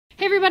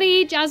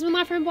everybody, Jasmine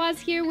LaFramboise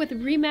here with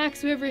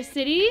Remax River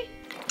City.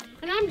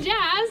 And I'm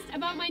jazzed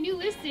about my new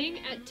listing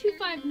at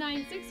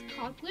 2596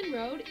 Conklin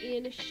Road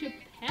in Chappelle.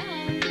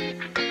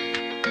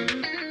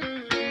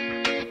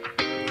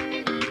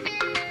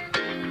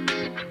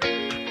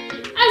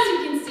 As you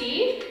can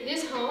see,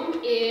 this home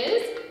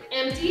is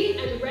empty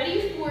and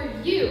ready for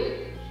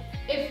you.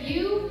 If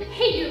you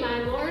hate your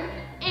landlord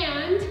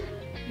and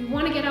you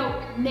want to get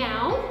out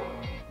now,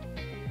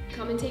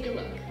 come and take a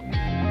look.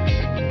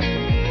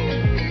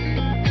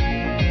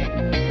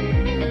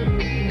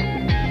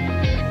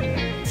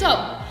 So,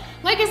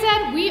 like I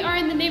said, we are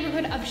in the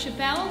neighborhood of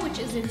Chappelle, which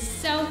is in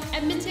South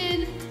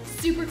Edmonton,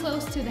 super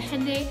close to the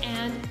Henday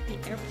and the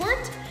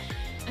airport.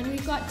 And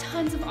we've got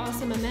tons of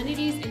awesome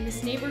amenities in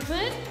this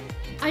neighborhood.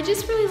 I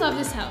just really love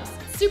this house.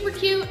 It's super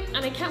cute,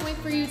 and I can't wait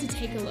for you to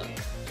take a look.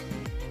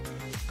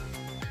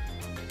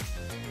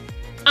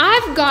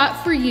 I've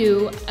got for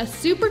you a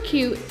super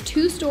cute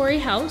two-story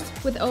house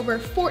with over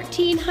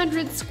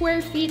 1,400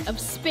 square feet of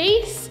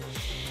space,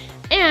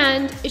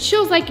 and it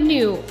shows like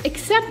new,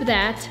 except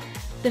that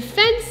the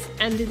fence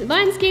and the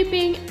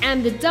landscaping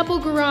and the double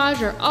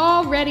garage are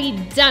already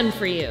done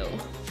for you.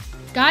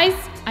 Guys,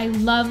 I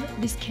love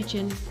this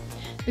kitchen.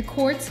 The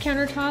quartz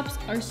countertops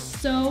are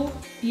so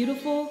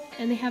beautiful,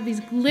 and they have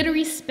these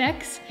glittery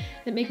specks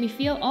that make me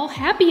feel all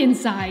happy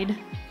inside.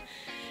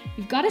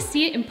 You've got to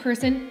see it in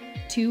person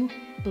to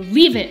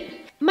believe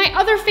it. My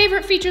other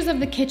favorite features of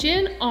the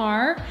kitchen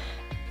are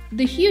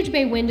the huge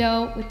bay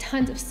window with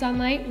tons of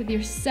sunlight with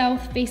your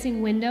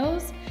south-facing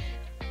windows,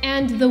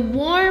 and the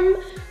warm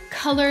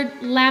colored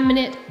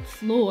laminate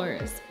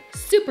floors.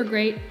 Super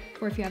great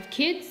for if you have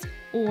kids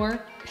or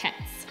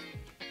pets.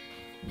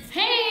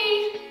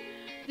 Hey!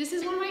 This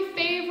is one of my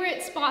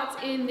favorite spots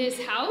in this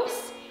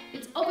house.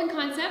 It's open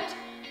concept,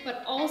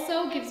 but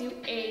also gives you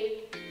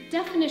a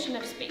definition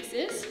of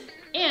spaces,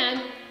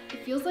 and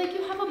it feels like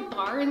you have a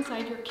bar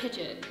inside your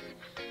kitchen,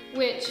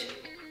 which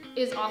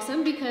is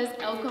awesome because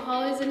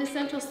alcohol is an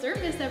essential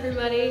service,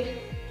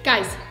 everybody.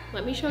 Guys,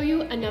 let me show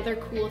you another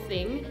cool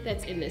thing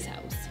that's in this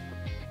house.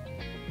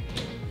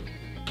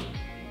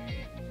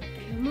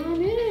 Come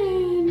on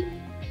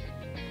in.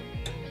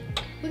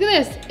 Look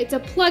at this. It's a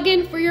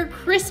plug-in for your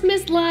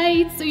Christmas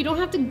lights, so you don't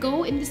have to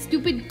go in the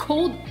stupid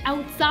cold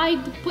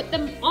outside to put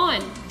them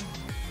on.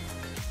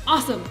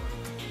 Awesome.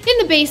 In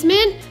the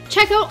basement,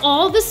 check out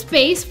all the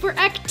space for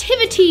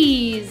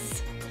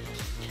activities.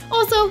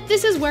 Also,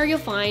 this is where you'll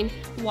find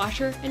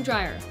washer and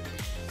dryer.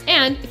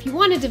 And if you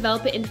want to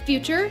develop it in the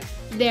future,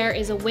 there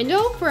is a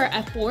window for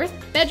a fourth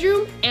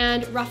bedroom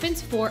and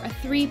rough-ins for a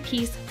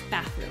 3-piece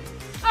bathroom.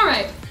 All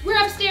right,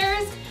 we're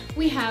upstairs.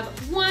 We have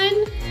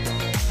 1,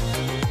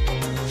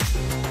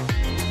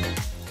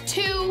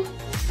 2,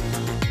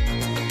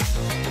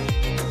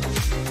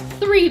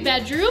 3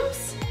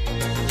 bedrooms,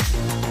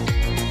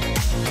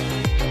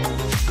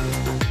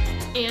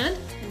 and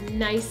a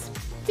nice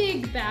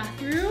big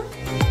bathroom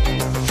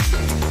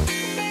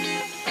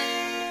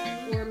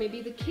for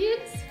maybe the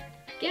kids,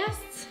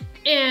 guests,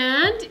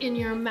 and in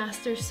your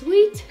master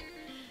suite,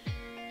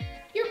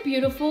 your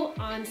beautiful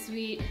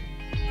ensuite.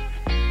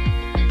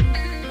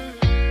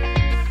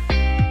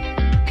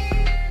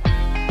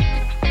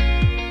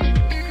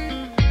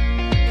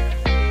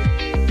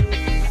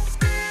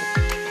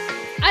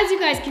 As you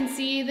guys can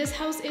see, this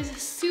house is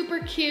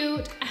super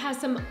cute. It has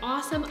some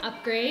awesome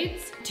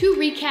upgrades. To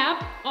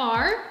recap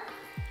are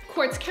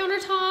quartz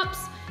countertops,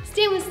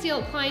 stainless steel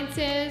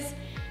appliances,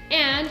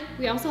 and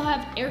we also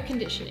have air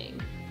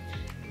conditioning.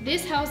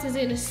 This house is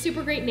in a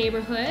super great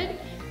neighborhood.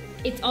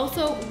 It's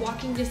also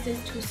walking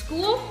distance to a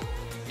school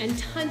and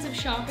tons of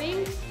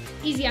shopping,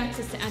 easy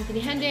access to Anthony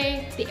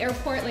Henday, the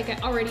airport like I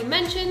already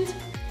mentioned,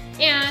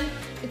 and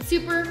it's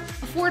super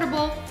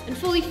affordable and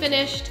fully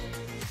finished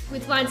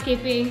with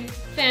landscaping,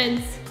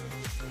 fence.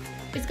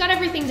 It's got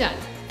everything done.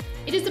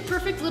 It is the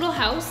perfect little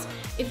house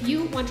if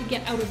you want to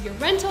get out of your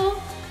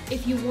rental,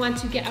 if you want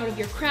to get out of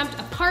your cramped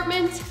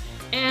apartment,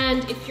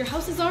 and if your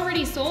house is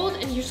already sold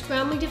and you're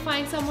scrambling to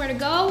find somewhere to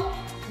go,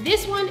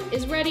 this one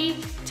is ready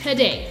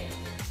today.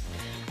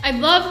 I'd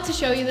love to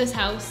show you this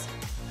house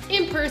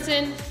in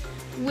person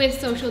with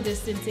social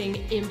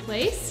distancing in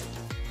place.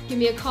 Give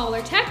me a call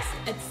or text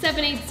at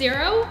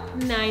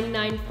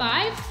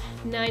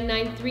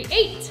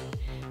 780-995-9938.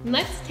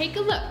 Let's take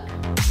a look.